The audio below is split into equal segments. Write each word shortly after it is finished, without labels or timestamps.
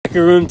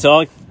Locker Room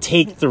Talk,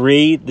 take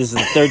 3. This is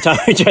the third time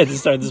I tried to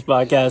start this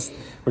podcast.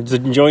 We're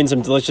just enjoying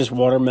some delicious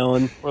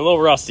watermelon. We're a little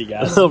rusty,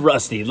 guys. A little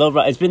rusty.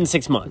 It's been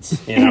 6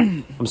 months. You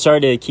know? I'm sorry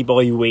to keep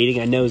all you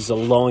waiting. I know it's a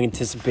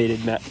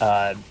long-anticipated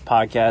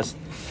podcast.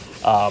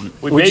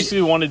 We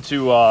basically wanted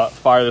to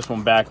fire this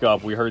one back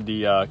up. We heard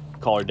the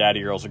Caller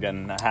Daddy Girls are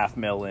getting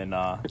 $500,000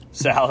 in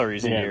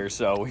salaries a year,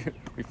 so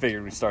we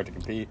figured we'd start to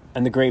compete.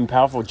 And the great and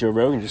powerful Joe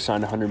Rogan just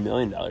signed a $100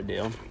 million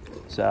deal.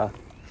 So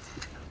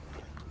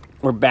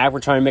we're back. We're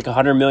trying to make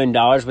 $100 million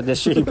with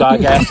this shitty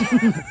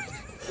podcast.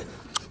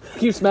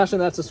 Keep smashing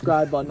that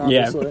subscribe button,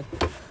 obviously.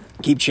 Yeah.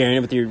 Keep sharing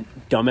it with your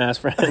dumbass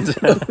friends.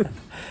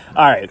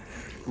 All right.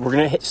 We're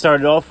going to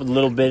start it off with a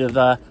little bit of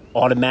a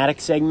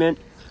automatic segment.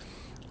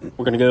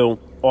 We're going to go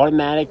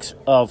automatics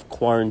of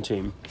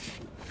quarantine.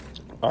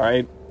 All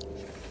right.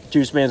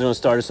 Juice Man's going to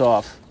start us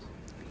off.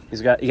 He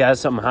got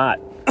something hot.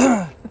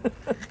 The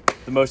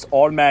most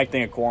automatic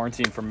thing of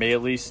quarantine, for me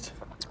at least,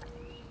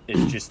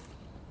 is just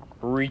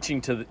reaching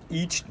to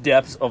each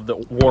depths of the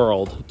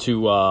world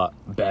to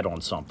bet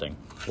on something.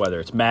 Whether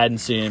it's Madden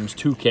Sims,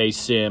 2K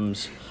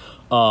Sims,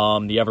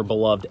 the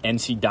ever-beloved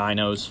NC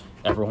Dinos.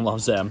 Everyone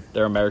loves them.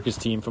 They're America's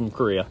team from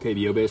Korea.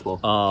 KBO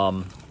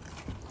baseball.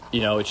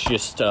 It's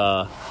just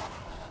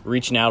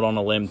reaching out on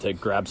a limb to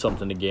grab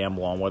something to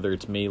gamble on, whether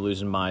it's me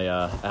losing my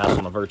ass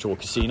on a virtual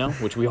casino,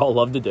 which we all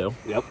love to do.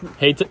 Yep.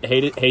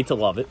 Hate to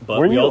love it, but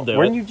we all do it.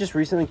 Weren't you just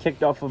recently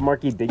kicked off of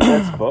Marky Big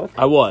Bet's book?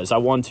 I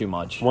won too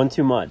much. Won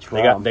too much.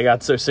 Wow. They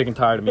got so sick and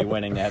tired of me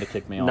winning, they had to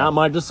kick me off. Not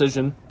my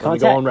decision. Let me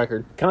go on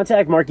record.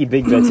 Contact Marky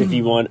Big Bets if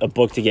you want a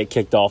book to get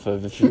kicked off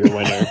of if you're a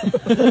winner.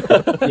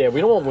 Yeah,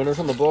 we don't want winners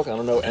on the book. I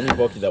don't know any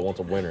bookie that wants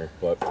a winner,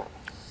 but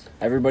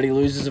Everybody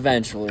loses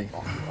eventually.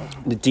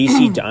 The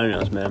DC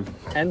Dinos, man.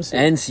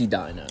 NC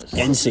Dinos.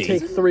 NC.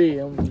 Take 3,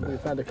 and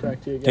we've had to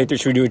correct you again. Take 3,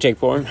 should we do a take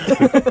 4?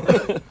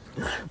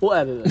 We'll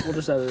edit it. We'll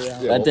just edit it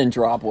out. That didn't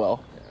drop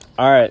well.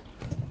 All right.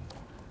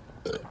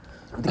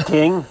 The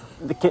king.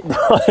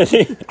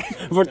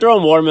 If we're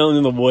throwing watermelon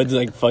in the woods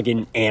like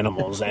fucking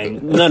animals,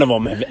 and none of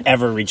them have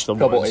ever reached the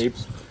couple woods.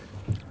 apes.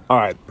 All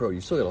right. Bro,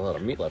 you still got a lot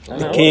of meat left on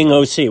The that. King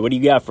OC, what do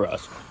you got for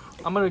us?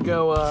 I'm going to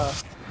go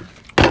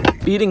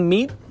beating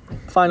meat.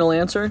 Final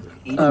answer.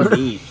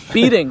 Meat.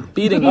 Beating meat.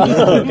 Eating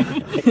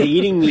meat.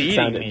 Eating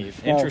sounded- meat.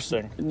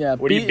 Interesting. Yeah.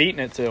 What are you beating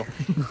it to?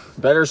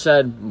 Better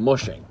said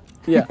mushing.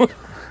 Yeah.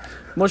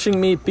 Mushing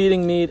meat,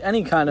 beating meat,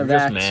 any kind of You're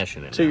just act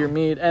mashing it to now. your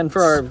meat. And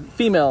for our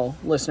female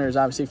listeners,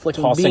 obviously,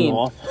 flicking Tossing bean.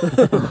 off.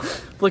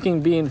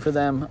 Flicking bean for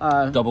them.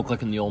 Double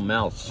clicking the old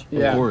mouse.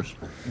 Yeah. Of course.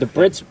 The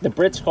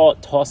Brits call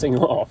it tossing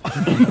off.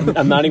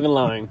 I'm not even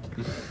lying.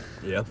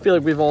 Yeah. I feel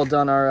like we've all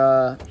done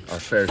our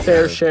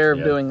fair share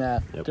of doing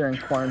that during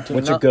quarantine.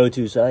 What's your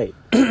go-to site?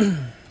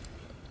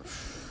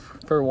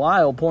 For a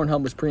while,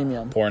 Pornhub was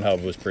premium.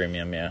 Pornhub was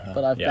premium, yeah.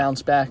 But I've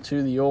bounced back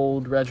to the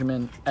old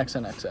regiment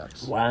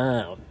XNXX.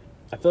 Wow.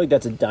 I feel like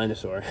that's a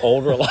dinosaur.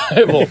 Old,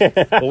 reliable.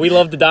 Well, we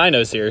love the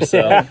dinos here,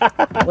 so.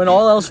 When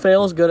all else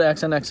fails, go to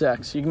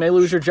XNXX. You may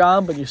lose your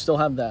job, but you still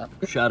have that.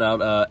 Shout out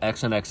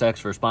XNXX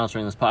for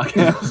sponsoring this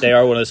podcast. They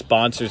are one of the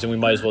sponsors, and we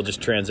might as well just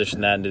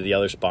transition that into the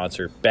other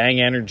sponsor, Bang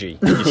Energy.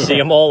 You see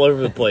them all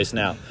over the place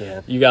now.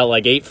 Yeah. You got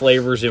like 8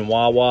 flavors in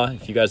Wawa.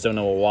 If you guys don't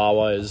know what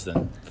Wawa is,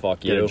 then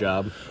fuck you. Get a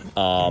job.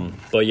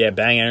 But yeah,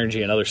 Bang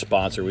Energy, another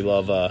sponsor. We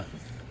love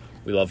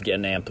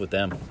getting amped with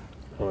them.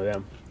 Oh,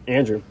 yeah.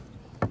 Andrew,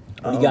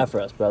 what do you got for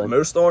us, brother?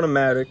 Most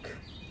automatic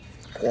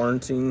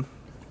quarantine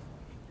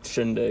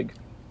shindig.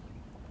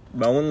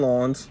 Mowing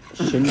lawns.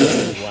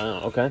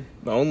 Wow, okay.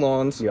 Mowing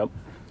lawns Yep.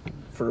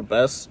 for the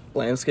best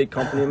landscape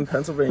company in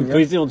Pennsylvania.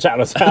 Please don't shout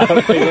us out.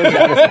 Please don't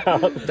shout us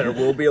out. There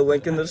will be a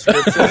link in the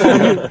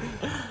description.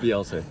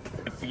 BLC.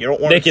 If you don't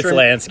want Nick, to it's trim,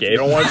 landscape. You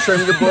don't want to trim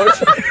your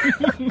bush.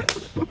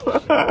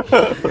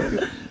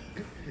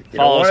 You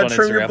Follow don't us want on to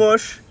trim your Instagram.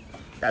 bush.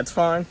 That's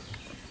fine.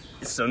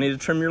 You still need to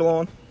trim your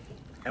lawn,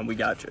 and we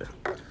got you.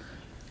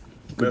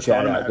 Good Most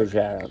shout out. automatic. Good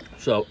shout out.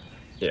 So,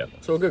 yeah.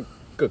 So a good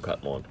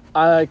cut lawn.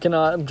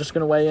 I'm just going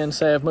to weigh in and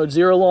say I've mowed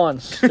 0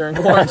 lawns during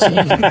quarantine.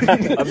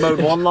 I've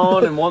mowed one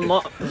lawn and one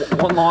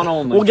lawn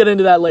only. We'll get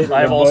into that later.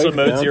 I have also Bug,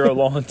 mowed yeah. 0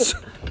 lawns.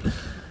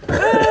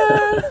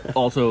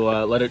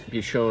 Also, let it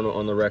be shown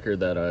on the record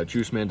that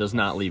Juice Man does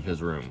not leave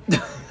his room.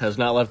 Has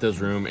not left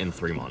his room in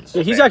 3 months.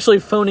 He's actually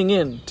phoning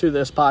in to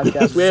this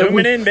podcast.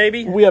 Zooming in,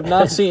 baby. We have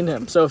not seen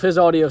him, so if his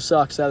audio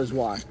sucks, that is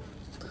why.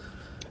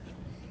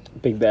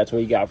 Big Bets,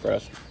 what you got for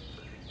us?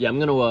 Yeah, I'm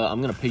gonna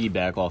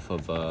piggyback off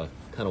of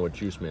kind of what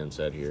Juice Man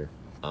said here.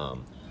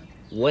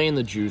 Laying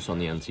the juice on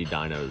the NC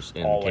Dinos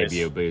in Always.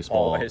 KBO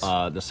baseball. Always.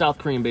 The South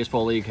Korean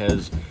Baseball League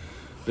has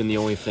been the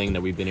only thing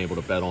that we've been able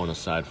to bet on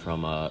aside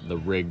from the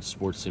rigged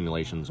sports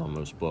simulations on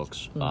most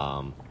books.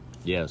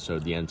 Yeah, so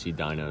the NC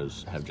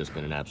Dinos have just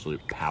been an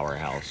absolute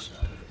powerhouse.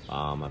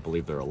 I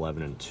believe they're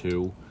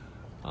 11-2.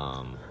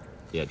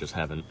 Yeah, just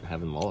haven't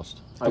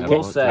lost. I Haven't will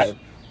lost. say- Just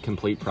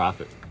complete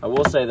profit. I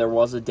will say there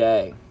was a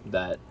day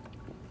that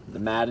the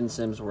Madden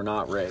Sims were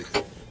not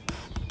rigged.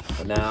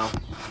 But now,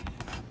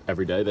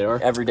 Every day they are.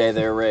 every day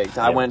they're rigged.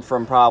 I went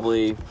from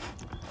probably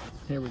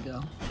Here we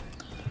go.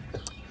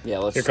 Yeah,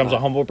 let's. Here comes a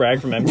humble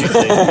brag from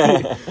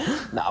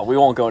MGC. No, we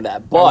won't go into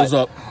that. But Goes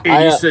up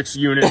 86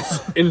 units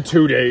in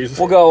 2 days.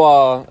 we'll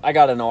go. I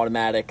got an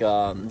automatic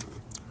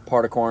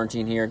part of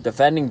quarantine here.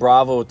 Defending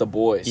Bravo with the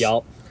boys.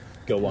 Yup.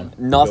 Good one.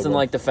 Nothing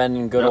like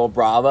defending good old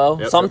Bravo.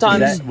 Yep.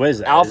 Sometimes What is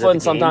that? Is Alpha that the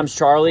and sometimes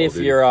Charlie. If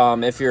dude.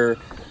 you're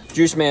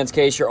Juice Man's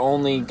case, you're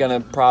only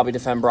gonna probably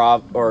defend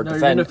Bravo or No, you're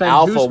defend gonna defend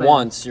Alpha Juice Man.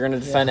 once. You're gonna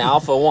defend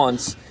Alpha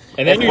once.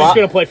 And then If you're just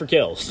Bra- gonna play for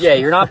kills. Yeah,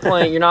 you're not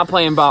playing. You're not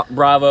playing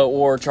Bravo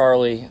or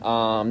Charlie.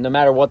 No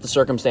matter what the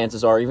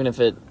circumstances are, even if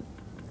it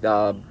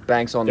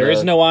banks on. There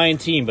is no I in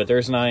team, but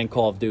there's an I in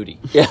Call of Duty.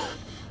 Yeah.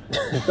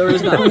 There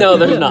is not. No,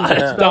 there's not.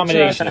 It's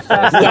domination. It's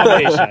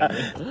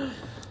domination.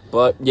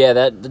 But yeah,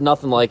 that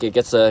nothing like it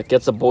gets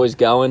the boys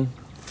going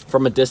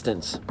from a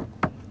distance.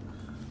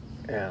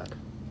 Yeah.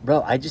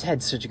 Bro, I just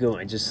had such a good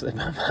one. It just slipped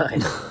my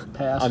mind.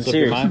 Pass. I'm Slip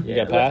your serious. mind? You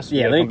got passed?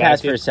 Yeah, You let me come back pass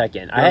to for you? a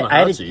second. You're on the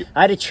hot I seat.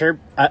 had a chirp.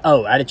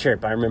 I had a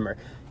chirp. I remember.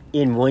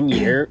 In 1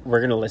 year,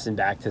 we're gonna listen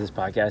back to this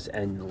podcast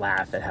and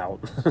laugh at how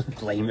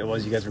lame it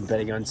was. You guys were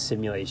betting on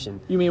simulation.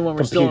 You mean when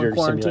we're still in Computer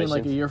quarantine simulation.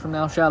 like a year from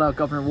now? Shout out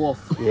Governor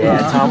Wolf. Yeah,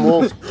 Tom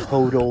Wolf,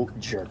 total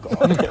jerk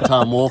off.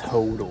 Tom Wolf,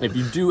 Total. if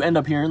you do end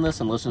up hearing this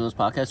and listen to this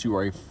podcast, you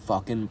are a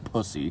fucking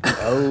pussy.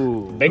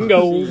 Oh.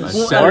 Bingo.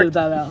 We'll edit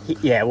that out.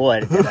 Yeah, we'll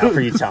edit that out for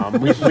you, Tom.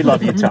 We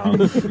love you, Tom.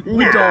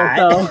 We don't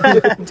though.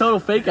 Total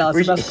fake out's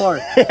the best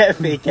part. Yeah,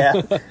 fake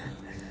out.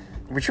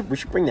 We should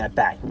bring that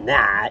back.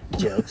 Nah,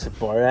 jokes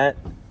before that.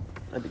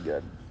 That'd be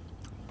good.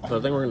 So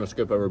I think we're gonna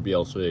skip over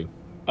BLC.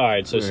 All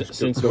right, so We're gonna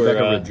since go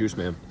back over we're to Juice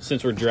Man.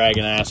 since we're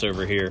dragging ass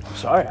over here,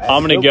 Sorry.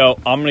 I'm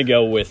gonna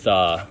go with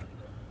Bud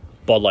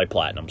Light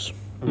Platinums.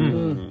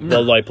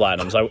 Bud Light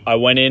Platinums. I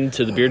went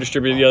into the beer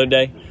distributor the other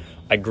day.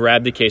 I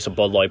grabbed a case of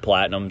Bud Light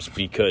Platinums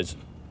because,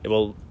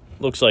 well,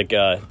 looks like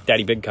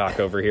Daddy Big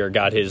Cock over here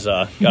got his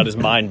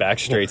mind back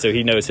straight, so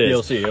he knows his.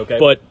 BLC, okay.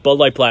 But Bud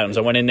Light Platinums.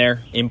 I went in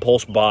there,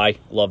 impulse buy.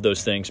 Love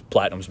those things.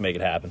 Platinums make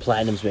it happen.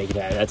 Platinums make it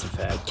happen. That's a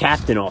fact.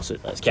 Captain also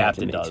does.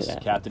 Captain makes does. it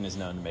happen. Captain is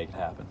known to make it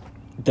happen.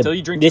 The- Until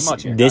you drink this,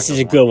 too much. This is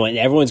a good one.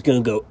 Everyone's gonna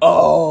go,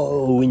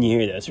 oh, when you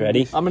hear this.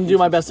 Ready? I'm gonna do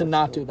my best to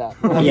not do that.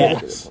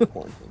 Yes.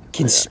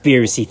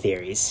 Conspiracy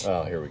theories.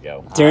 Oh, here we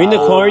go. During the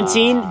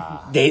quarantine,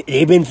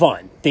 they've been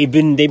fun. They've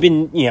been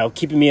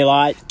keeping me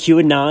alive.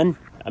 QAnon.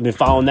 I've been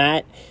following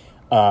that.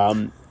 All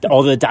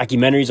the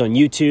documentaries on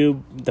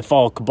YouTube. The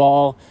Fall of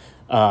Cabal.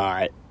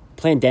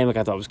 Plandemic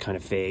I thought was kind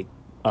of fake.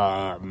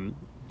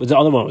 But the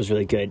other one was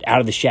really good. Out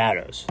of the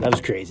Shadows. That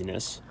was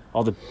craziness.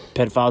 All the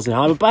pedophiles in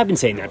Hollywood. But I've been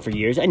saying that for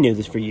years. I knew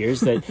this for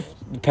years, that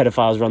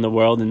pedophiles run the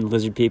world and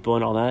lizard people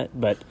and all that.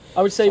 But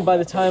I would say by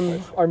the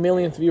time our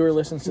millionth viewer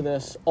listens to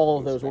this, all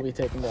of those will be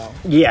taken down.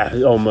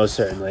 yeah, almost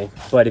certainly.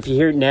 But if you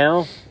hear it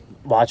now,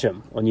 watch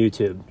them on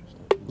YouTube.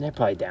 They're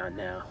probably down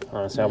now.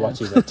 Honestly, I watched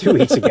these like 2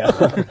 weeks ago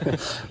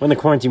when the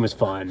quarantine was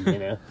fun.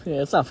 Yeah,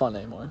 it's not fun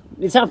anymore.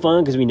 It's not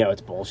fun because we know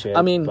it's bullshit.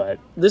 I mean, but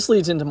this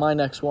leads into my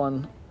next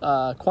one.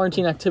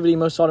 Quarantine activity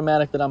most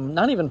automatic that I'm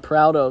not even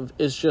proud of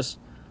is just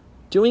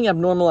doing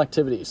abnormal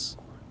activities.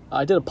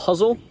 I did a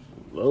puzzle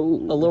a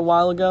little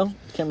while ago.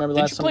 Can't remember the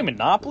Did last you time. play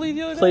Monopoly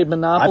the other day? Played I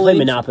Monopoly. played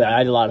Monopoly. I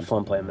had a lot of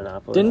fun playing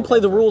Monopoly. Didn't play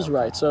the rules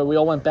right, so we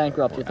all went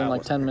bankrupt within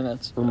like 10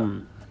 minutes.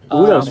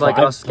 Uno's like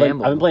fun. us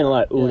gambling. I've been playing a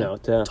lot of Uno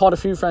too. Taught a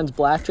few friends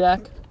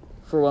blackjack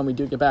for when we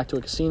do get back to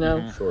a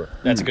casino. Sure.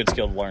 That's a good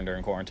skill to learn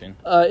during quarantine.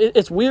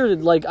 It's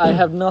weird. Like, I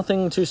have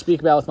nothing to speak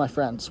about with my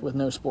friends with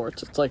no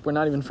sports. It's like we're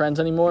not even friends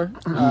anymore.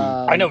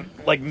 I know,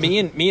 like me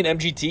and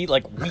MGT,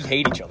 like we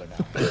hate each other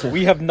now.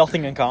 We have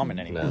nothing in common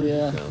anymore. No,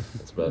 Yeah. no,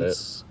 that's about it.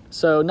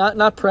 So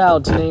not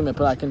proud to name it,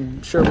 but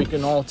sure we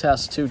can all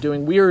attest to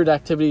doing weird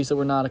activities that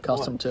we're not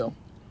accustomed to.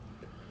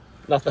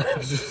 Nothing.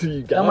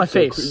 You got On my up so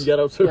face. quick- You got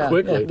up so Yeah,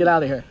 quickly. yeah, get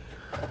out of here.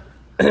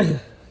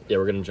 Yeah,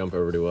 we're gonna jump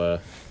over to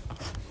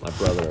my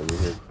brother over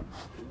here.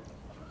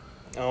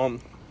 I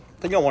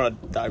think I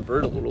want to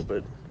divert a little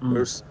bit.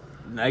 There's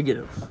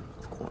negative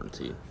of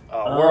quarantine.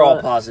 Oh, we're all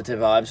positive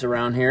vibes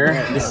around here.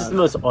 This is the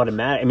most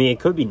automatic. I mean, it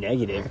could be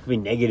negative. It could be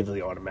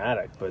negatively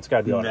automatic, but it's got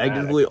to be automatic.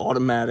 Negatively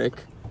automatic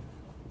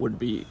would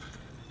be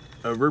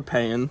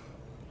overpaying,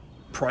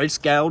 price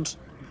gouge,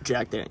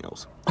 Jack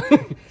Daniels.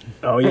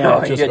 Oh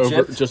yeah. You get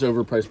chipped? Just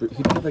overpriced. But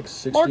he paid like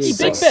 68 Marky Big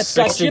bucks. Bets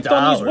got shipped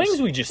on these $60.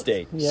 wings we just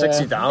ate. Yeah.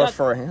 $60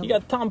 for a hand. You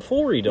got Tom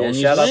Flory Yeah, on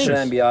these shout out wings. to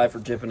NBI for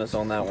jipping us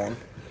on that one.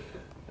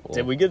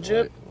 Did we get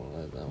chip?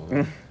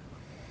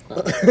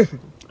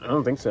 I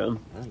don't think so.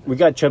 We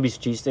got Chubby's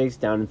cheesesteaks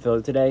down in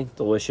Philly today.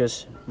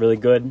 Delicious, really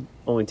good.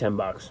 Only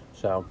 $10.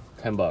 So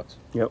 $10.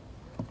 yep,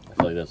 I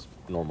feel like that's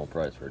normal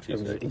price for a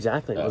cheesesteak.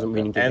 exactly. It Oh, wasn't okay.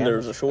 meaning to. And get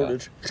there's it. a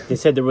shortage. They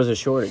said there was a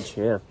shortage.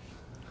 Yeah.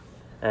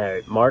 All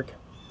right, Mark,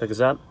 pick us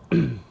up.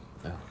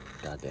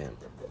 Goddamn.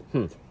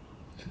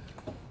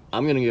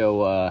 I'm gonna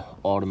go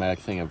automatic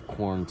thing of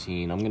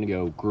quarantine. I'm gonna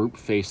go group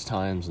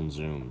FaceTimes and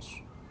Zooms.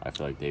 I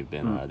feel like they've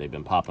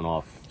been popping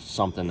off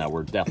something that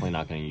we're definitely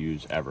not going to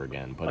use ever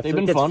again. But I they've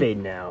feel been like it's fun.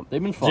 fading out.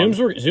 They've been fun.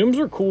 Zooms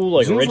were cool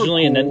like Zooms were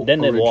originally, and cool then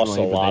they lost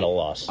a originally, but lot they- of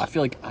lust. I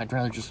feel like I'd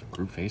rather just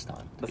group FaceTime.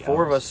 to The be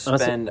four of honest. us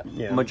Honestly, spend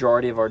yeah.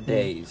 majority of our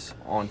days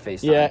on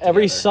FaceTime. Yeah,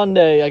 every together.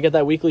 Sunday I get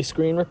that weekly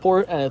screen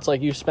report, and it's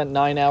like you spent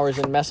 9 hours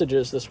in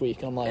messages this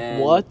week. I'm like,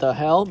 And what the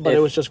hell? But it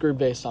if- was just group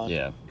FaceTime.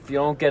 Yeah. If you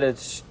don't get a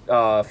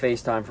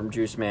FaceTime from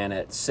Juice Man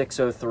at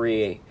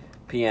 6:03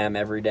 p.m.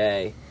 every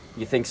day,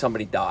 you think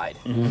somebody died.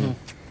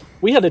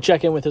 We had to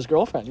check in with his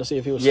girlfriend to see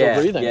if he was still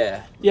breathing.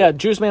 Yeah. Yeah,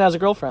 Juice Man has a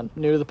girlfriend,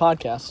 new to the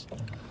podcast.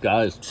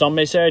 Guys, Some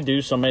may say I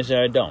do, some may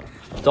say I don't.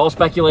 It's all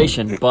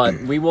speculation, but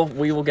we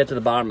will get to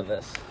the bottom of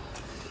this.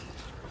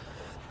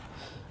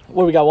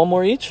 What, we got one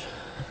more each?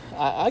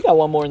 I got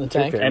one more in the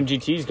tank. Okay.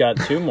 MGT's got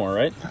 2 more,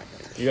 right?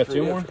 You got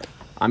 2 more?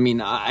 I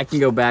mean, I can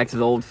go back to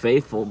the old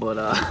faithful, but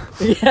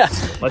Yeah.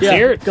 Let's Yeah,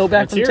 hear it. go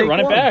back Let's and hear it. take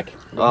Run one. it back.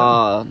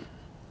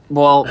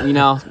 well, you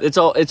know, it's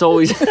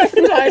always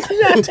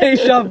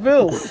Deja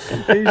vu.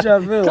 Deja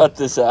vu. cut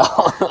this out.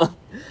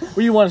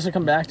 Well, you want us to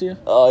come back to you?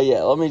 Oh yeah,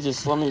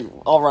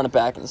 I'll run it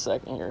back in a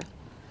second here.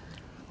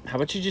 How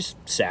about you just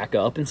sack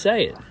up and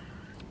say it?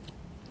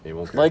 they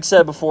won't Like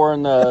said before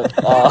in the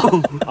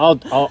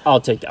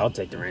I'll take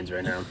the reins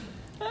right now.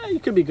 You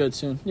could be good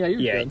soon. Yeah, you're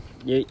Yeah,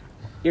 good.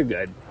 you're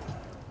good.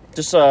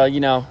 just you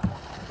know,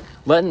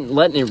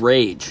 letting it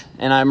rage,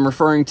 and I'm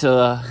referring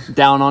to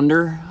Down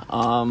Under.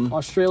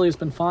 Australia's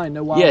been fine.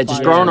 No wildfires. Yeah,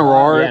 just growing a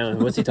roar, Yeah,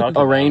 what's he talking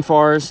a about?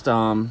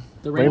 rainforest.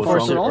 The Rainforests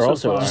rainforests are are also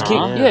also fine. just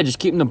Keep just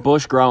keeping the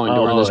bush growing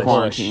during this bush,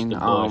 quarantine. the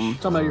bush. Talking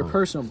about your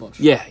personal bush.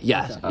 Yeah. you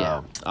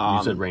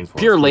said rainforest.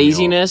 Pure threw me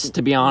laziness,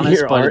 to be honest,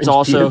 Your but it's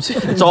orange also pubes.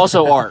 it's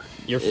also art.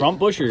 Your front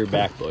bush or your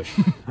back bush?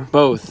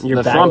 Both. Your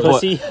the back front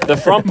pussy? the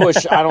front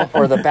bush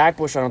or the back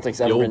bush I don't think's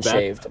The ever been old,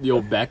 shaved. the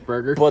old back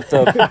burger. But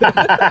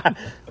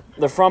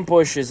the front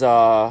bush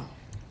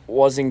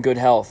was in good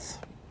health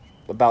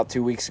about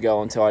 2 weeks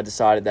ago until I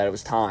decided that it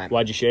was time.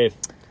 Why'd you shave?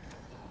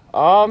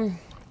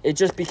 It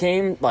just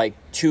became like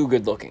too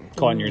good looking.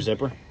 Caught in your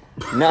zipper?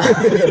 No,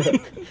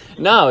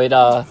 no,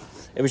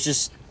 it was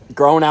just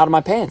growing out of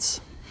my pants.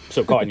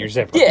 So caught in your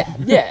zipper.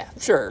 Yeah,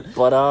 sure.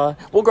 But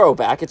we'll grow it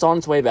back. It's on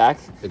its way back.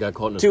 They got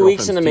caught in his 2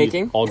 weeks in the girlfriend's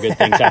teeth. making. All good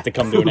things have to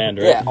come to an end,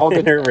 right? Yeah, all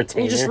good.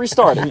 Retainer. You just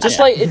restart it.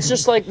 It's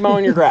just like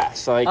mowing your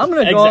grass. Like I'm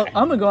gonna Exactly.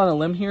 I'm gonna go on a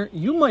limb here.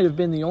 You might have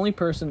been the only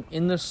person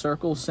in this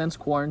circle since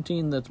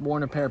quarantine that's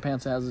worn a pair of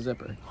pants that has a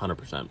zipper.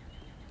 100%.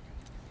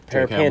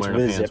 Pair of Okay, I'm pants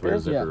wearing with a pants with a zipper?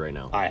 zipper Yeah. right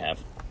now. I have.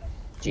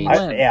 jeans.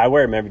 I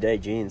wear them every day,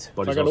 jeans.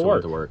 But I he's gotta also work.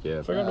 went to work, yeah.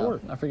 I got to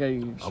work. I forget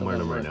you. I'm wearing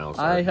them right now.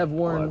 so I have I'll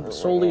worn have-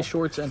 solely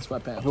shorts and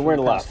sweatpants. I've been wearing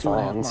for a the lot past of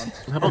 2.5 thongs.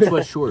 months. How about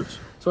sweat shorts?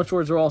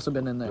 Sweatshorts have also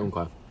been in there.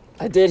 Okay.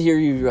 I did hear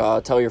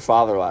you tell your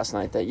father last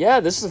night that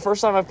this is the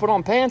first time I've put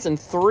on pants in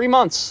 3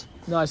 months.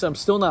 No, I said I'm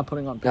still not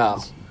putting on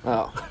pants.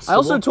 Oh. I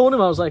also told him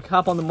I was like,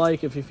 hop on the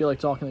mic if you feel like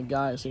talking to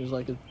guys. He was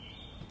like,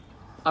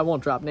 I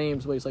won't drop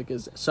names, but he's like,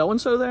 is so and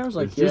so there? I was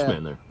like, There's yeah. Juice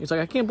Man there. He's like,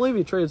 I can't believe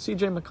you traded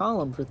C.J.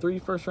 McCollum for 3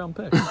 first-round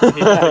picks.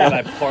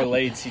 I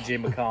parlayed C.J.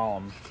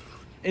 McCollum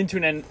into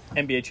an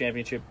NBA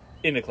championship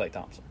into Klay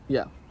Thompson.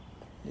 Yeah.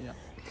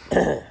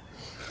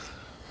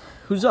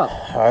 Who's up?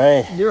 All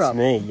right, You're it's up.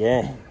 me.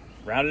 Yeah.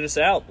 Rounded us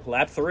out.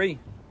 Lap 3.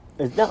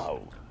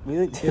 No,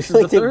 we This is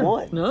like the did third.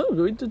 one. No,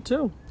 we did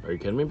 2. Are you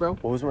kidding me, bro?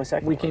 What was my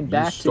second? We one? came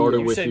back started to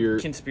you. You with said your-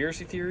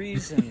 conspiracy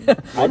theories and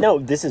I know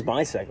this is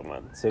my second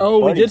one. So Oh,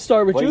 we Buddy- did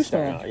start with Buddy Juice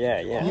started Man.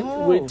 out.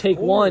 Yeah. With take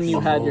one, you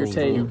had your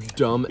You tape.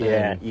 dumb Yeah,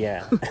 end.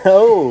 yeah.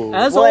 Oh,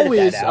 As we'll edit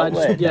always, that out. I We'll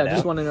edit that just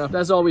out. want to interrupt.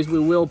 As always, we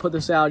will put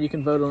this out. You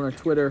can vote on our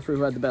Twitter for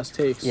who had the best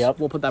takes. Yep.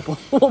 We'll put that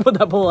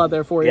poll out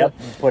there for you. Yep,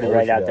 put it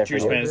right out there for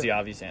Juice you. Man is the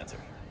obvious answer.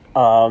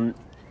 All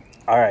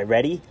right,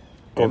 ready?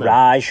 Go, man.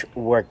 Garage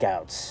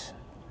workouts.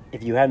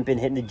 If you haven't been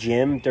hitting the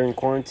gym during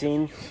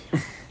quarantine,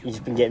 you've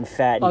just been getting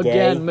fat and gay.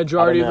 Again,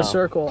 majority I of don't the know.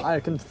 circle. I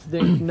can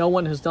think no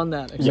one has done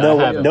that. Except No, I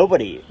for haven't. you.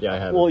 nobody. Yeah, I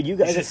haven't. Well, you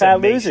guys You are just said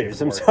fat makeshift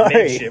losers. I'm work- sorry.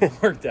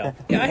 Makeshift worked out.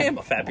 Yeah, I am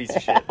a fat piece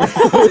of shit.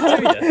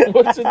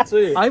 What's it to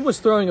you? I was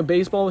throwing a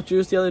baseball with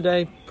Juice the other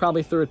day.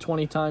 Probably threw it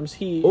 20 times.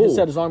 He Ooh.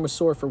 said his arm was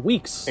sore for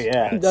weeks.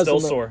 Yeah. He It's doesn't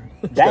Still know. sore.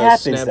 That Got a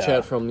happens, Snapchat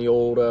though. from the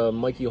old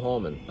Mikey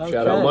Hallman. Okay.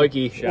 Shout out,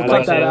 Mikey. Shout We'll out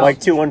cut that to out. Like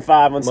 215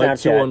 on Mike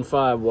Snapchat.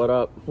 215, what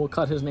up? We'll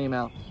cut his name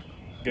out.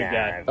 Good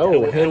guy. Nah. Oh, I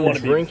don't him wanna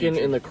be drinking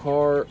featured. in the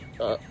car.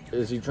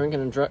 Is he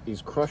drinking and driving?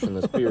 He's crushing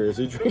this beer. Is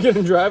he drinking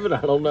and driving?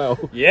 I don't know.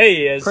 Yeah,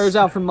 he is. Prayers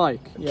out for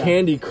Mike. Yeah.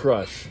 Candy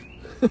Crush.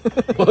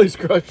 While he's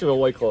crushing a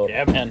White Claw.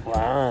 Yeah, man.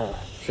 Wow.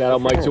 Shout out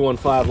Mike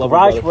 215. Love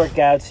Garage you, brother.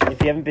 workouts. If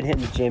you haven't been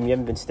hitting the gym, you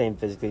haven't been staying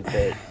physically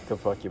fit, go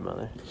fuck your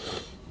mother.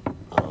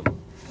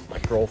 My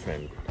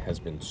girlfriend has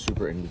been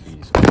super into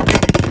these.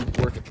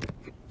 Working.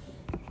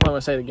 I'm going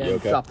to say it again. You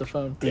okay? Drop the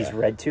phone. These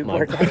red tube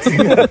My-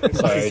 workouts.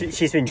 Sorry.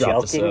 She's been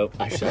Drop the joking. soap.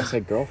 I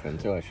said girlfriend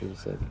too. I should have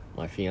said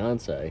my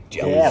fiance.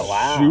 Yeah,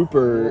 wow.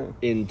 Super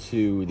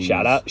into these.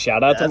 Shout out to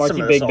That's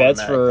Marky the Big most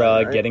Bets for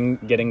automatic thing,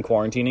 getting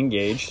quarantine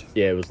engaged.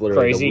 Yeah, it was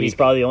literally Crazy. The He's week,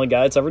 probably the only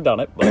guy that's ever done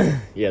it. But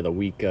yeah, the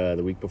week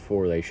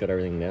before they shut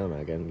everything down.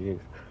 I got engaged.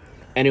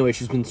 Anyway,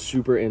 she's been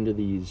super into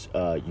these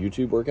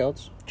YouTube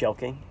workouts.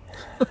 Joking.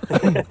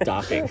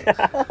 Docking.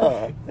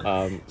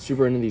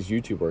 Super into these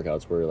YouTube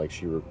workouts where like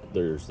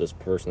there's this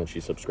person that she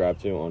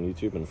subscribed to on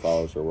YouTube and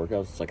follows her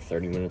workouts. It's like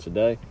 30 minutes a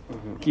day.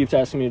 Keeps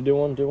asking me to do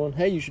one.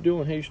 Hey, you should do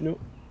one. Hey, you should do it.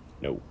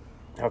 No.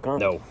 How come?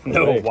 No.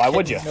 way. Why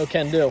would you? No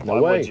can do. No Why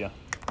way. would you?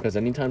 Because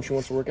anytime she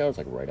wants to work out, it's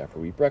like right after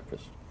we eat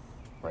breakfast.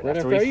 Right Right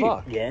after after I we eat.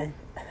 fuck. Yeah.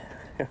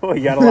 Well,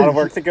 you got a lot of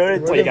work to go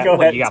to.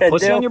 What, you got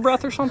pussy on your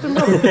breath or something,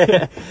 bro?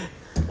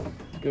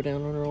 Go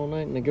down on her all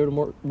night and then go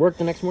to work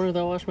the next morning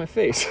without washing my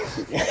face.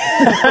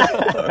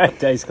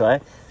 Thanks, Clay.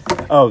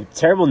 Oh,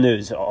 terrible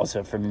news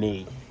also for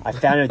me. I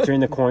found out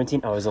during the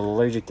quarantine I was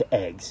allergic to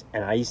eggs,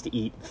 and I used to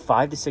eat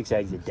 5 to 6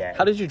 eggs a day.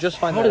 How did you just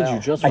find How that did out? you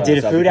just I find did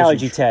this a out? food Because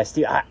allergy you- test,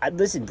 dude.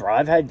 Listen, bro.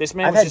 I've had This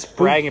man I've was had just food-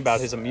 bragging about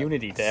his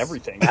immunity to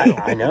everything.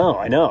 I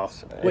know.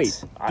 Wait,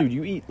 It's- dude,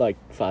 you eat like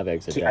 5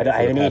 eggs a day I for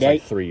haven't the past eaten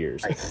like egg- 3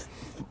 years.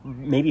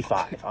 maybe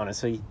 5.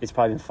 Honestly, it's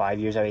probably been 5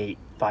 years. I ate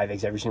 5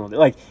 eggs every single day.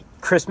 Like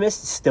Christmas,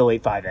 still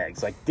ate 5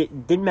 eggs. Like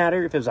didn't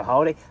matter if it was a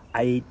holiday.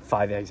 I ate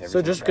 5 eggs every. So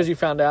single just day. because you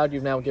found out,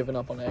 you've now given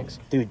up on eggs?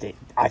 dude,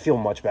 I feel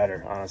much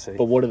better. Honestly,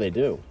 But what do they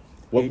do?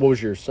 What were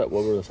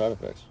the side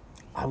effects?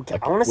 I want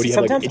Like, to what do see you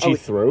have, sometimes. like I itchy would-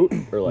 throat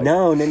or like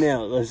No.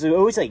 It was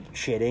always like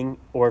shitting,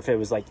 or if it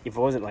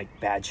wasn't like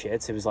bad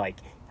shits, it was like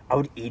I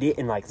would eat it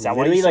and like that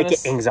why literally you like sent get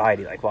us-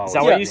 anxiety like while Is that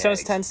I was why eating you sent us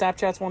eggs. 10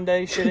 Snapchats one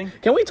day shitting?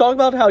 Can we talk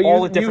about how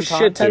All you the different shit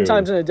times? 10 Dude.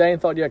 times in a day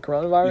and thought you had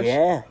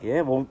coronavirus?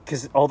 Yeah, well,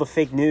 because all the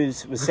fake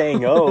news was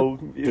saying, "Oh,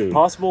 Dude.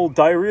 possible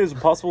diarrhea is a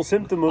possible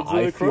symptom of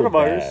I the feel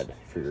coronavirus." bad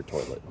for your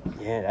toilet.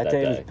 Yeah, That that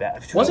day was day.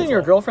 bad. Wasn't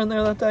your girlfriend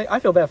there that day? I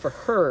feel bad for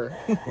her.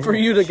 For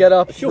you to get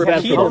up I feel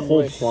bad for the whole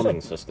repeatedly. plumbing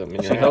system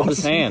in She your held his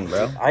house. hand,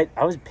 bro.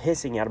 I was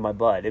pissing out of my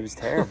butt. It was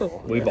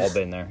terrible. We've all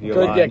been there. You're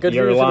Good, lying. yeah, good for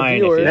You're you for the lying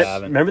if you viewers.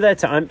 haven't. Remember that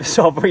time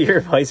sophomore year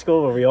of high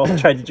school where we all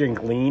tried to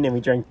drink lean and we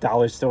drank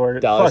dollar store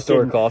cough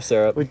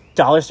syrup. with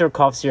dollar store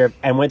cough syrup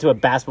and went to a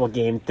basketball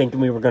game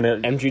thinking we were gonna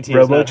MGT has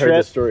robo not heard trip.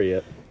 this story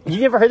yet. You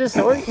never heard this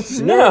story?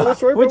 No,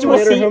 that's right. What'd you We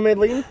had our see? homemade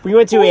lean. We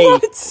went to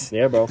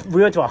Yeah, bro.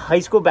 a high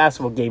school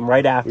basketball game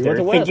right after, went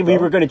to West, thinking we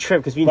bro. were going to trip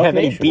because we didn't Buck have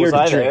any Nation. beer Was to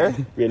I drink.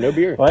 there? We had no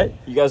beer. What?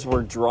 You guys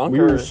were drunk? We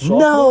or? were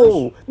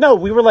sophomores. No,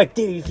 we were like,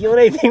 dude, you feeling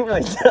anything? We're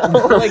like, no.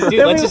 Like, dude,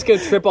 Then let's we- just go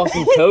trip off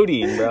some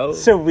codeine, bro.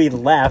 So we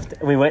left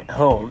and we went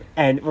home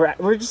and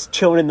we're just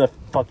chilling in the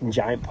fucking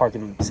giant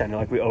parking center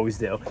like we always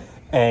do,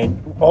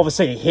 and all of a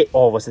sudden it hit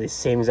all of us at the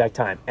same exact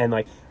time, and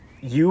like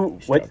you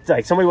went,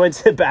 like somebody went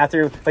to the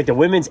bathroom, like the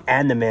women's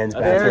and the men's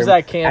bathroom. There's that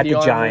at candy the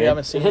arm we giant.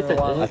 haven't seen in a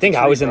while. I think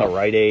I was in the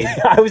right age.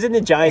 I was in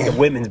the giant, the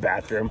women's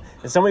bathroom,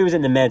 and somebody was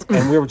in the men's,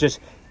 and we were just.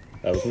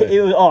 That was me.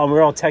 It was, and we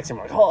were all texting,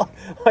 like, oh,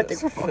 I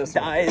think we're fucking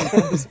dying.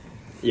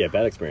 Yeah,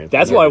 bad experience.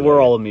 That's Yeah, why but-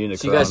 we're all immune to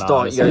So you guys corona, thought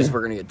honestly. you guys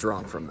were gonna get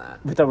drunk from that?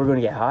 We thought we were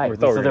going to get high. We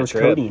thought we thought were there was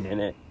gonna trip. codeine in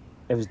it.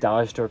 It was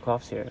dollar store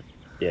cough syrup.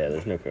 Yeah,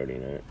 there's no codeine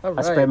in it. All I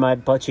right. spread my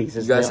butt cheeks.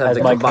 You guys have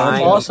the my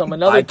combined- Awesome.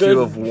 Another IQ good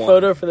of 1.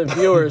 photo for the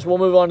viewers. We'll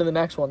move on to the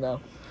next one, though.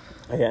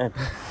 Yeah,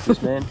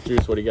 this man.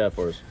 Juice, what do you got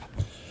for us?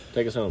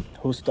 Take us home.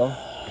 Justo.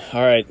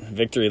 All right,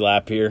 victory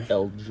lap here.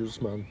 El Juice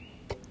Man.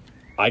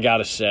 I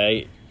gotta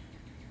say,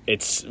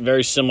 it's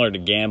very similar to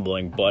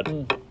gambling, but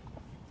You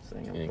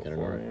ain't gonna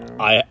know.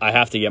 I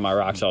have to get my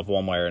rocks off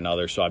one way or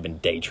another, so I've been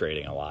day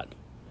trading a lot.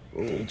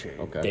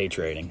 Okay. Day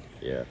trading.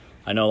 Yeah.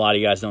 I know a lot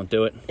of you guys don't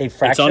do it. Hey,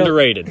 It's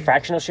underrated.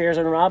 Fractional shares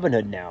on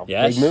Robinhood now.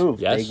 Yes, Big move.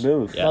 yes, Big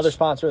move. yes. Another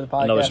sponsor of the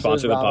podcast. Another is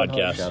sponsor of the Robinhood.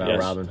 podcast. Shout out Yes.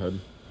 Robin Hood.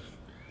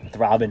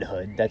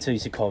 Robinhood. That's what you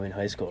used to call me in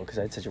high school because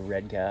I had such a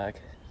red cock.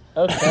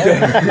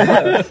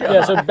 Okay.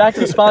 Yeah, so back to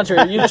the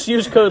sponsor. You just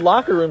use code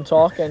Locker Room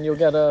Talk and you'll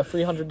get a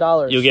free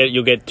 $100.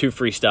 You'll get 2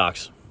 free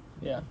stocks.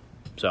 Yeah.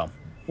 So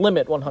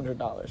Limit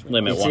 $100.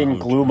 limit It's in 100.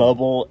 Glue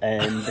Mobile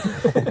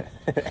and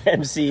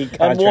MC And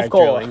contract Wolf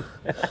Cola.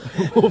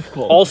 drilling.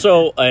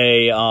 Also,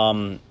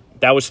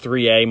 that was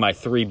 3A. My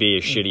 3B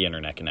is shitty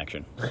internet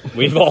connection.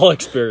 We've all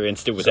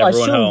experienced it with So I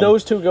everyone assume home.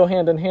 those two go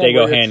hand in hand. They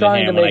go where you're hand in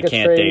trying hand to when I make a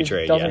can't day trade,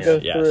 trade. Doesn't Yes, go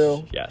yes,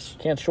 through. yes,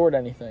 Can't short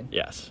anything.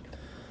 yes.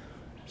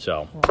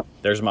 So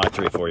there's my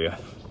 3 for you.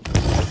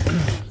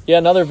 Yeah,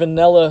 another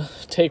vanilla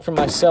take from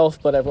myself,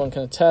 but everyone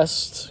can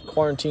attest.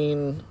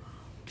 Quarantine,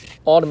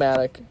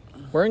 automatic,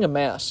 wearing a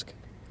mask.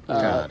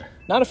 God.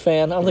 Not a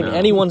fan. I don't think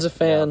anyone's a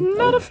fan.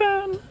 Not a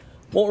fan.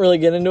 Won't really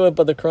get into it,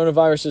 but the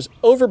coronavirus is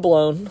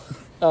overblown.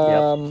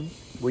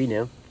 We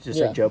knew. Just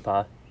Yeah. like Joe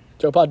Pa.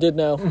 Joe Pa did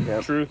know,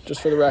 Truth. just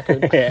for the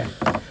record. Yeah.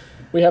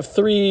 We have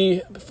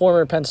 3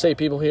 former Penn State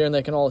people here, and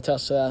they can all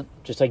attest to that.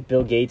 Just like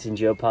Bill Gates and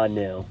Joe Pa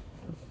knew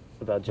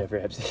about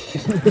Jeffrey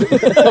Epstein.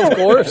 Of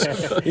course.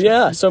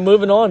 Yeah, so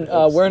moving on.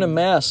 Wearing a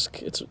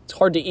mask. It's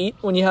hard to eat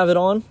when you have it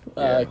on.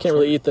 Can't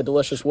really eat the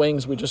delicious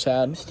wings we just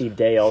had. Steve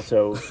Day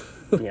also,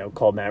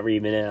 called Matt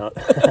Reedman out.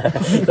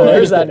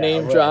 There's that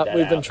name drop.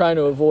 We've been trying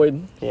to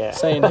avoid Yeah.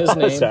 saying his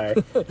name.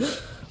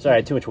 Sorry, I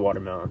had too much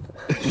watermelon.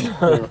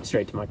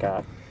 Straight to my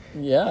cock.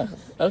 Yeah.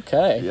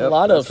 Okay. Yep, a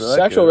lot of that's where that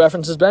sexual goes.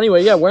 references. But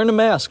anyway, yeah, wearing a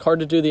mask. Hard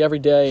to do the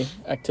everyday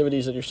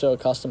activities that you're so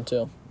accustomed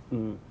to.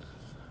 Well,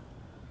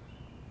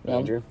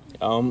 Andrew.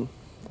 I want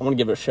to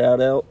give a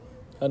shout out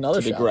another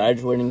to the shot.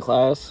 graduating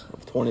class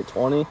of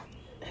 2020.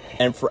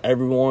 and for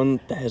everyone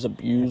that has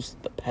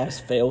abused the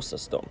pass-fail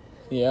system,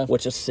 Yeah.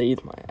 which has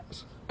saved my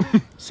ass.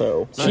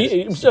 So,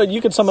 So you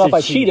could sum it up So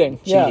by cheating.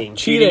 cheating. Cheating. Yeah,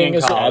 Cheating in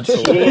is college.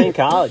 Cheating in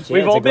college. Yeah,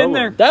 We've it's all a good been one.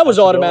 there. That was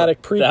That's a good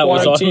automatic That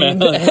was pre-quarantine.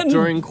 automatic. and-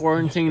 During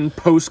quarantine,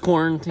 post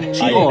quarantine,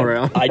 all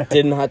around. I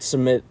did not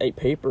submit a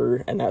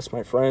paper and asked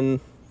my friend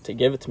to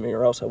give it to me,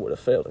 or else I would have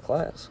failed a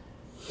class.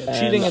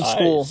 cheating in And I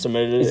school.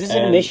 submitted it. Is this an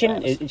and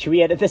admission? passed. Should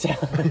we edit this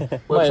out? Wait,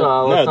 let's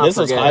No, not this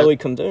is forget, highly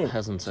condoned.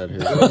 Hasn't said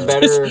his.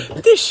 better.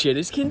 This shit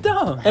is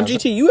condoned.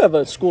 MGT, you have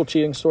a school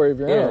cheating story of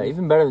your Yeah, own.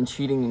 even better than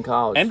cheating in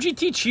college.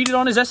 MGT cheated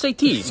on his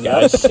SATs,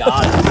 guys.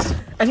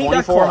 And he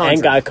got 2400. caught.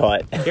 And got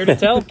caught. Care to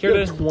tell? Care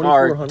to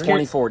 2400.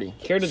 2040.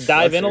 care to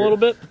dive in a little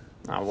bit?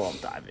 I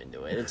won't dive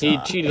into it. It's, He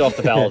cheated off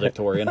the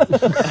valedictorian.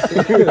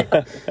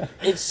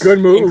 it's Good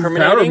move,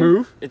 incriminating. power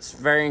move. It's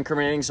very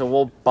incriminating, so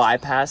we'll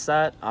bypass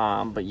that.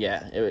 But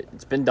yeah,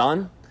 it's been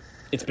done.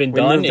 It's been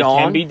We done. moved It on.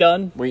 can be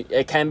done,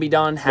 It can be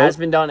done, has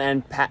been done,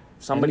 and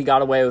somebody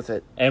got away with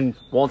it. and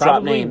Won't drop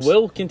probably names.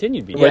 will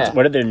continue to be. Yeah. done.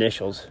 What are the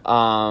initials?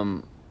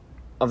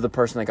 Of the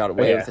person that got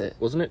away Yeah. with it.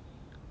 Wasn't it?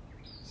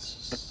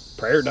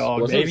 Prayer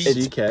dog, Wasn't baby. it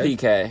It's CK?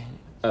 PK,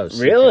 Oh,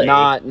 Really?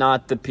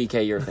 not the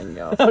PK you're thinking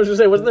of. I was gonna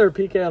say, wasn't there a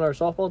PK on our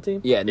softball team?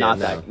 Yeah, not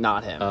no. that,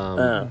 not him,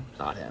 Oh.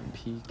 not him.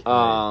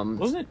 PK.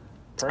 Wasn't it?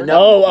 Prayer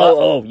No.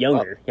 Oh,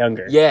 younger.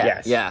 Yeah,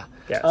 Yes. yeah,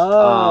 Yes.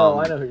 Oh, Um,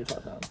 I know who you're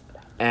talking about.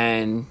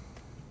 and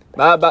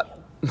but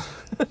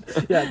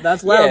Yeah,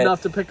 that's loud Yeah.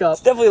 enough to pick up.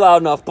 it's definitely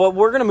loud enough. But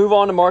we're gonna move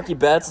on to Marky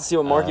Betts and see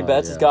what Marky Oh,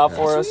 Betts has yeah, got okay.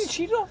 for That's who you us.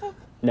 cheated off of?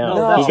 No, No, he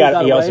he also got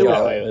got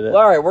away away with it.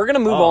 All right, we're gonna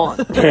move on.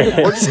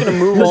 We're just gonna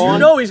move Because on. you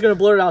know he's gonna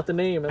blurt out the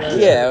name. And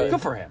Yeah.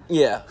 Good for him.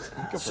 Yeah.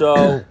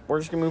 So we're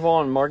just gonna move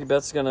on. Marky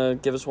Betts is gonna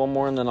give us one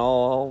more, and then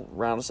I'll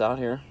round us out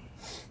here.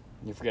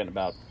 You're forgetting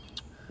about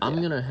I'm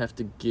gonna have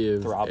to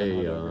give Throbbing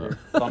Hood over a. here.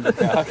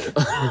 Thundercock.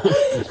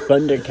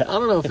 Thundercat. I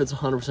don't know if it's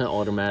 100%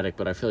 automatic,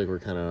 but I feel like we're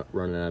kind of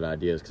running out of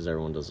ideas because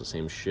everyone does the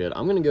same shit.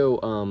 I'm gonna go.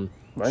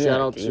 Running Shout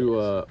out out of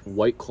to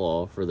White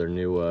Claw for their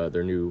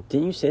new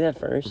Didn't you say that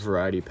first?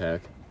 variety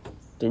pack.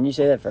 Didn't you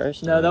say that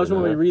first? No, that was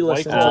when we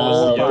re-listened to White the Claw.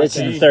 whole Yeah, this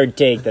is podcast. the third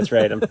take. That's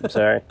right. I'm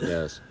sorry.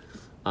 Yes.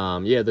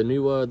 Yeah, the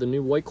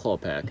new White Claw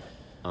pack.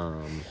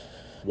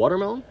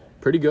 Watermelon,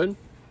 pretty good.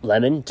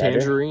 Lemon, better.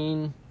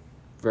 Tangerine,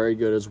 very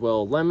good as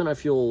well. Lemon, I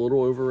feel a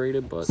little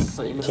overrated, but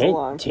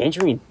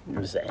Tangerine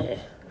was.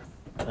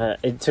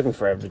 It took him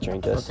forever to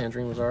drink I thought this.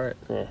 tangerine was alright.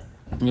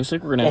 Looks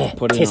like we're gonna have to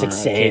put it tastes on like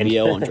sand.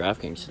 KBO on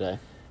DraftKings today.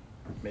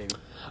 Maybe.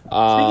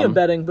 Speaking of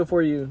betting,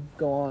 before you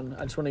go on,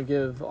 I just want to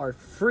give our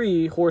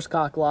free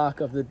horsecock lock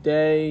of the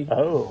day.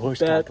 Oh, horse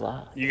Bet. cock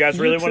law. You guys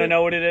really want to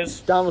know what it is?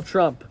 Donald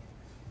Trump.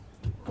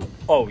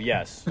 Oh,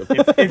 yes. If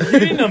you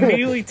didn't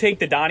immediately take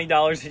the Donnie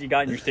dollars that you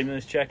got in your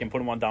stimulus check and put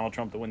them on Donald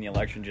Trump to win the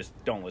election, just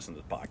don't listen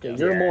to the podcast.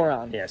 You're a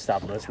moron. Yeah,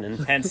 stop listening.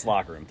 Hence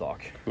locker room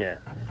talk. Yeah.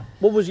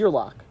 What was your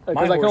lock? My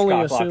Because I can only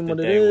horsecock lock assume what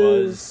it today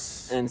is. was...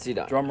 NC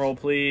Dot. Drum roll,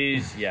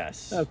 please.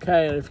 Yes.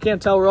 Okay, and if you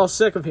can't tell, we're all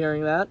sick of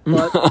hearing that,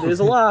 but it is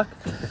a lock.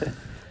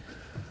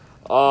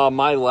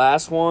 My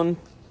last one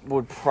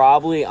would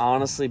probably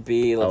honestly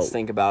be. Let's Oh,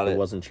 think about it. It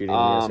wasn't cheating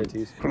on the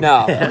SATs.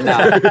 No,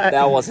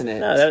 that wasn't it.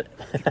 No,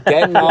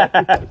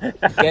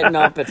 that, Getting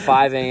up at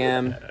 5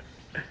 a.m.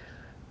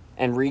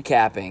 and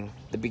recapping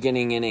the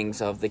beginning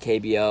innings of the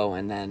KBO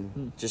and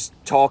then just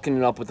talking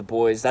it up with the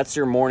boys. That's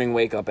your morning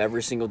wake up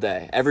every single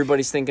day.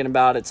 Everybody's thinking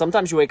about it.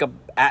 Sometimes you wake up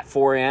at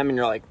 4 a.m. and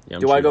you're like, Yeah,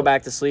 I'm do I sure. go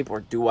back to sleep or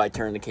do I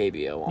turn the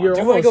KBO on? You're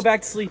Do I almost- go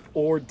back to sleep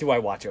or do I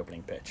watch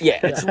opening pitch? Yeah,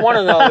 it's one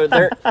or the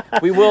other.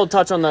 We will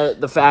touch on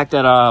the fact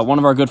that one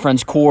of our good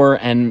friends, Core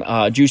and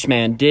Juice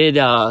Man, did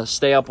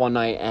stay up one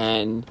night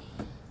and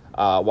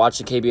watch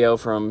the KBO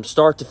from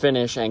start to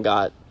finish and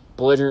got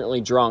belligerently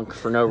drunk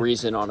for no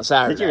reason on a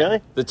Saturday. Did you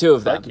really? The two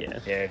of them. fuck yeah.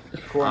 Yeah.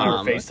 Corey and I were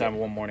Um, FaceTime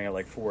one morning at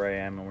like 4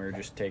 a.m. and we were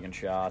just taking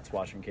shots,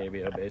 watching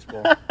KBO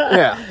baseball.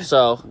 Yeah,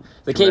 so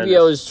the KBO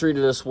Tremendous. has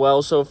treated us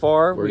well so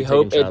far. Where are We you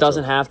hope taking it shots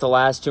doesn't of? have to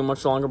last too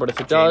much longer, but if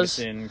it does,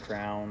 Jameson,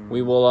 Crown.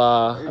 we will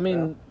I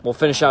mean, we'll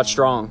finish out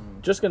strong.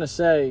 just going to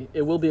say,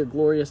 it will be a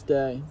glorious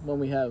day when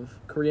we have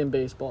Korean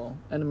baseball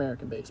and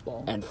American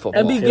baseball. And football.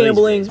 And be Phillies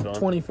gambling baseball.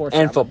 24/7.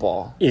 And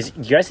football. Is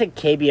you guys think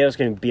KBO is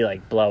going to be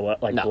like blow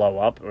up, No. blow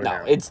up? Or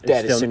No, it's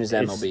dead still- as soon as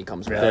it's- MLB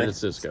comes really? back. San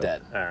Francisco. It's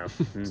dead. Oh,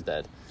 It's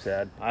dead.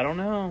 sad. I don't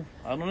know.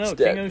 King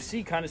dead.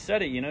 OC kind of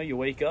said it. You know, you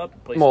wake up,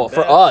 play Well, some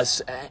for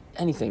bets. us,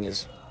 anything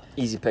is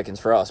easy pickings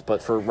for us,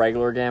 but for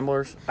regular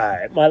gamblers, All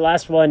right, my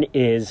last one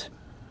is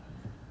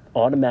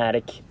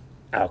automatic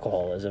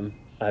alcoholism.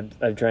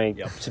 I've drank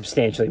Yep.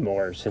 substantially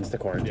more since the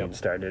quarantine Yep.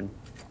 started.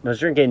 I was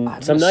drinking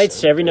I'm some gonna nights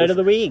say every night both. of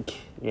the week,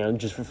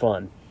 just for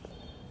fun.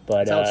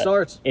 But That's how it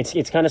starts.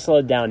 It's kind of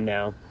slowed down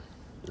now.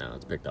 No,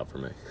 it's picked up for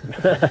me.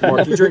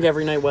 Mark, you drink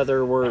every night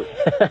whether we're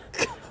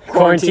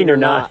Quarantine or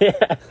not.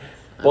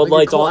 Bud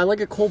Light's I on. like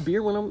a cold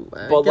beer when I'm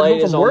Bud getting home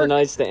Light is from on the work.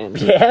 nightstand.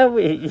 Yeah,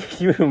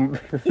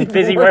 you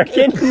busy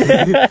working?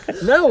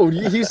 No,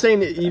 he's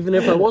saying that even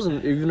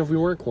if we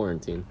weren't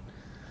quarantined.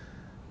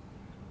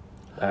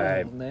 All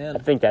right, I man.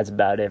 think that's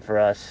about it for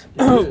us.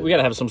 We got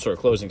to have some sort of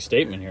closing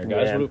statement here,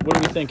 guys. Yeah. What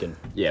are we thinking?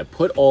 Yeah,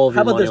 put all of How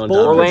your about money this on bold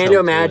Donald Orlando Trump to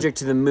win. Magic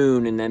to the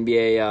moon in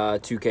NBA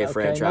 2K Okay,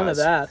 franchise. none of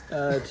that.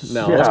 Just-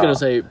 No, I was gonna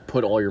say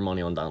put all your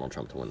money on Donald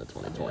Trump to win the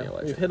 2020 We've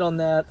election. hit on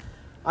that.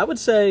 I would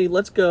say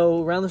let's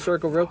go around the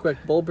circle real quick.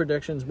 Bold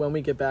predictions when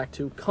we get back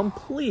to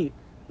complete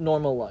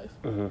normal life.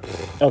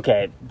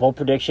 Okay, bold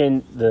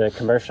prediction: the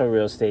commercial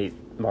real estate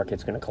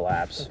market's going to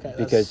collapse Okay,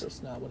 because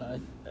that's not what I.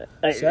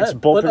 it's said,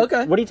 bold. but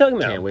okay. What are you talking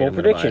about? Can't wait a Bold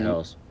minute to buy a prediction.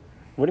 house.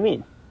 What do you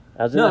mean?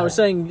 How's it No, not? I was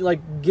saying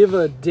like give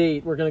a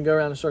date. We're gonna go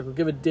around the circle.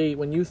 Give a date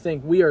when you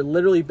think we are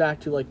literally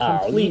back to like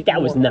complete.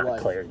 that was normal not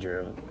life. clear,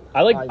 Drew.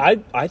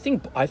 I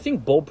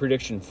think bold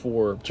prediction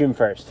for June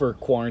 1st. for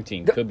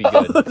quarantine could be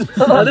good.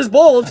 That is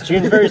bold.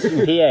 June 1st in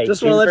PA.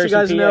 Just June want to let you 1st in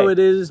guys PA. know it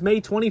is May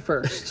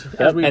 21st.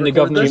 as we And the record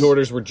governor's this,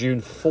 orders were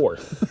June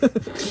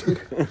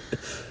 4th.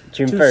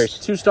 June to,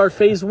 1st. to start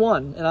phase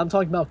 1, and I'm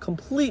talking about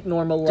complete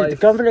normal Dude, the life.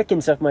 governor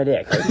can suck my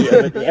dick. Like,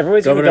 yeah, but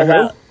everyone's going to go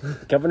Governor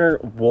out. Governor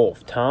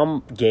Wolf.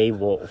 Tom Gay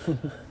Wolf.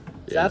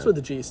 That's what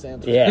the G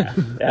stands for. Yeah,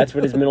 that's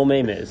what his middle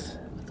name is.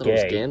 I thought it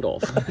was Gay.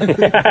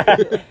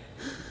 Gandalf.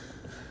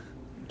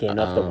 Getting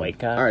off the white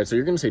guy. All right, so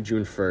you're gonna say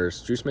June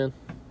 1st, Juice Man.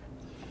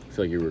 I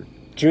feel like you were.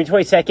 June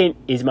 22nd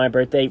is my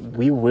birthday.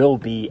 We will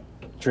be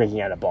drinking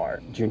at a bar.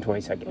 June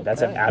 22nd.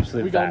 That's an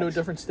absolute We fact. going to a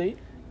different state?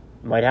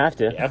 Might have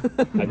to. Yeah,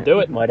 I'd do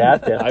it. Might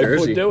have to. I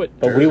Jersey. would do it.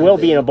 But we will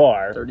be in a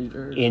bar 30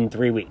 Jersey. in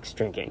 3 weeks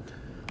drinking.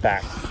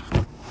 Fact.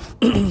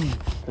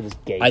 For this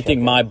gay I shit.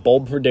 think my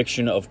bold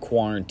prediction of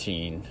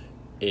quarantine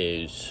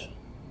is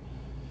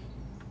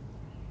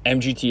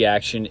MGT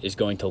Action is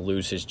going to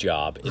lose his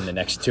job in the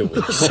next 2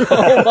 weeks.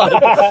 Yeah,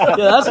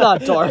 that's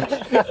not dark.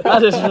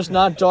 That is just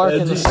not dark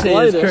in the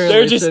slightest.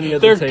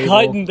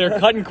 they're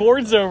cutting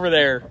cords over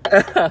there.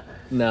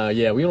 No,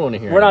 yeah, we don't want to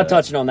hear. We're not that.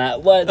 touching on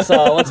that.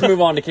 Let's move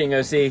on to King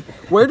OC.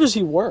 Where does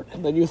he work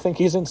that you think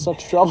he's in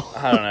such trouble?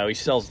 I don't know. He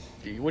sells.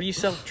 What do you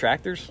sell?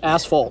 Tractors?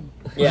 Asphalt.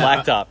 Yeah.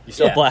 Blacktop. You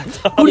sell Yeah.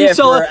 blacktop. Who do you Yeah,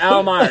 sell for it?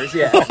 Al Myers,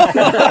 yeah.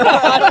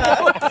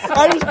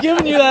 I was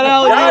giving you that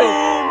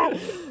alley.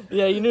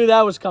 Yeah, you knew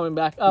that was coming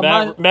back.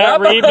 Matt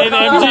Reedman,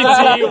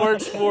 MGT,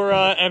 works for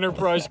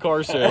Enterprise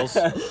Car Sales.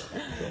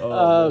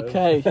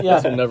 Okay,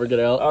 yeah. We'll never get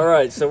out. All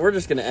right, so we're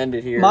just going to end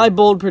it here. My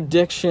bold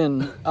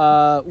prediction: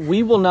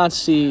 we will not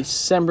see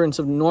semblance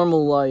of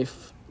normal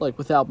life, like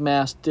without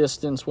mask,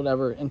 distance,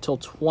 whatever, until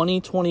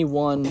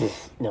 2021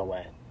 No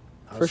way.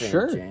 for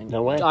sure.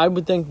 No way. I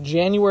would think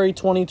January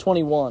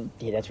 2021.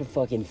 Yeah, that's what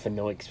fucking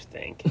Fanoics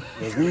think.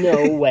 There's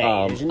no way.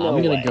 There's no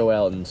I'm gonna way. go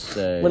out and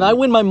say When I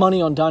win my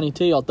money on Donnie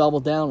T, I'll double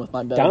down with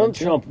my bet. Donald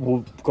Trump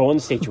will go on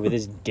stage with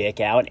his dick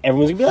out.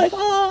 Everyone's gonna be like,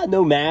 "Oh,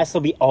 no mask."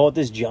 They'll be all at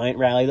this giant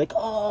rally, like,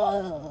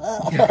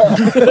 "Oh."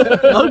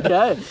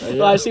 Okay,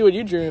 well, I see what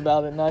you dream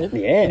about at night.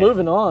 Yeah.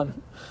 Moving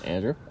on.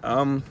 Andrew.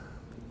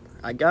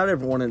 I got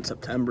everyone in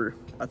September.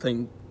 I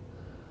think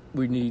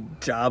we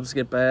need jobs to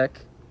get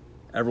back.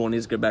 Everyone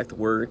needs to get back to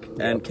work,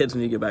 and kids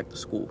need to get back to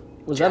school.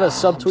 Was that a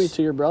subtweet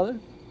to your brother?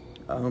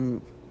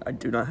 I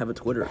do not have a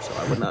Twitter, so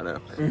I would not know.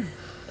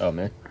 Oh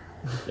man,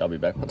 I'll be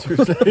back on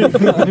Tuesday.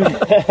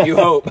 You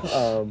hope.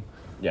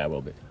 Yeah, I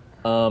will be.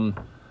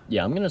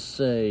 Yeah, I'm gonna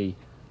say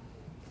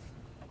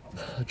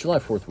July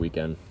 4th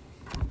weekend.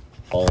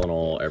 All in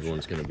all,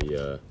 everyone's gonna be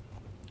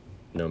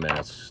no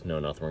masks, no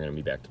nothing. We're gonna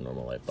be back to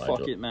normal life by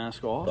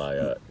mask off.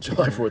 by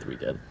July 4th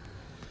weekend.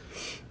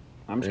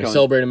 I'm We're just gonna going.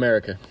 celebrate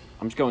America.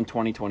 I'm just going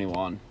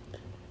 2021.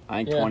 I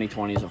think Yeah.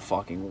 2020 is a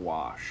fucking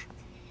wash.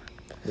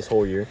 This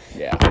whole year.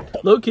 Yeah.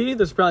 Low key,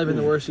 this has probably been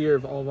the worst year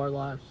of all of our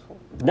lives.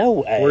 No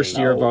way. Worst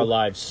year of No. our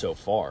lives so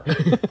far.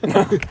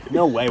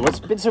 No way. What's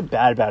been so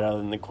bad about it other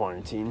than the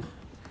quarantine?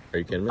 Are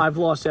you kidding me? I've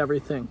lost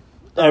everything.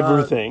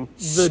 Everything.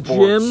 The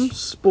gym,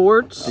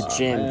 sports, The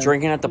gym,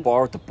 drinking at the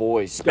bar with the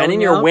boys, going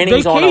spending your out.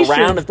 winnings on a Vacation,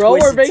 round of bro. Our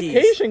Twisted Teas.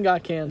 vacation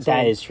got canceled.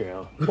 That is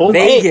true. Well,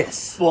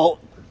 Vegas. hey, well,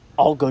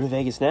 I'll go to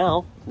Vegas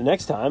now. The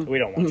next time. We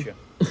don't want you.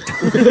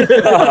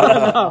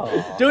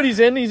 Dude, he's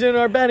in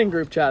our betting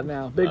group chat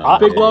now. Big Oh,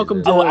 big yeah,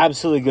 welcome to I'll it.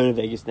 absolutely go to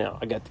Vegas now.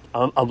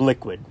 I'm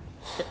liquid.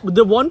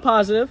 The one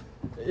positive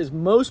is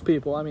most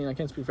people, I mean, I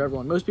can't speak for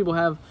everyone, most people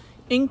have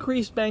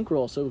increased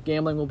bankroll, so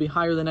gambling will be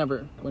higher than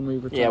ever when we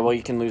return. Yeah, well,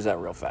 you can lose that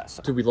real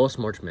fast. Dude, we lost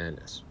March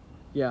Madness.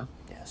 Yeah.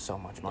 Yeah, so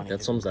much money.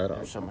 That sums that up.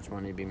 There's so much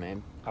money to be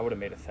made. I would have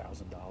made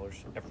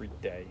 $1,000 every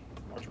day.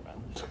 March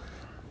Madness.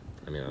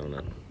 I mean, I don't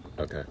know.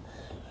 Okay.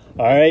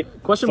 All right,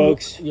 Question,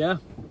 folks. Yeah.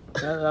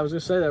 I was going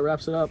to say that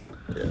wraps it up.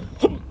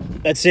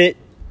 That's it.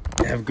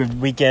 Have a good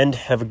weekend.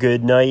 Have a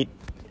good night.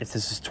 If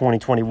this is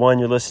 2021,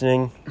 you're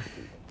listening.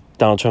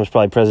 Donald Trump's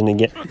probably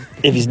president again.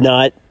 If he's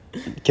not,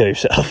 kill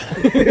yourself.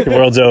 The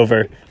world's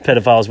over.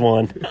 Pedophiles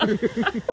won.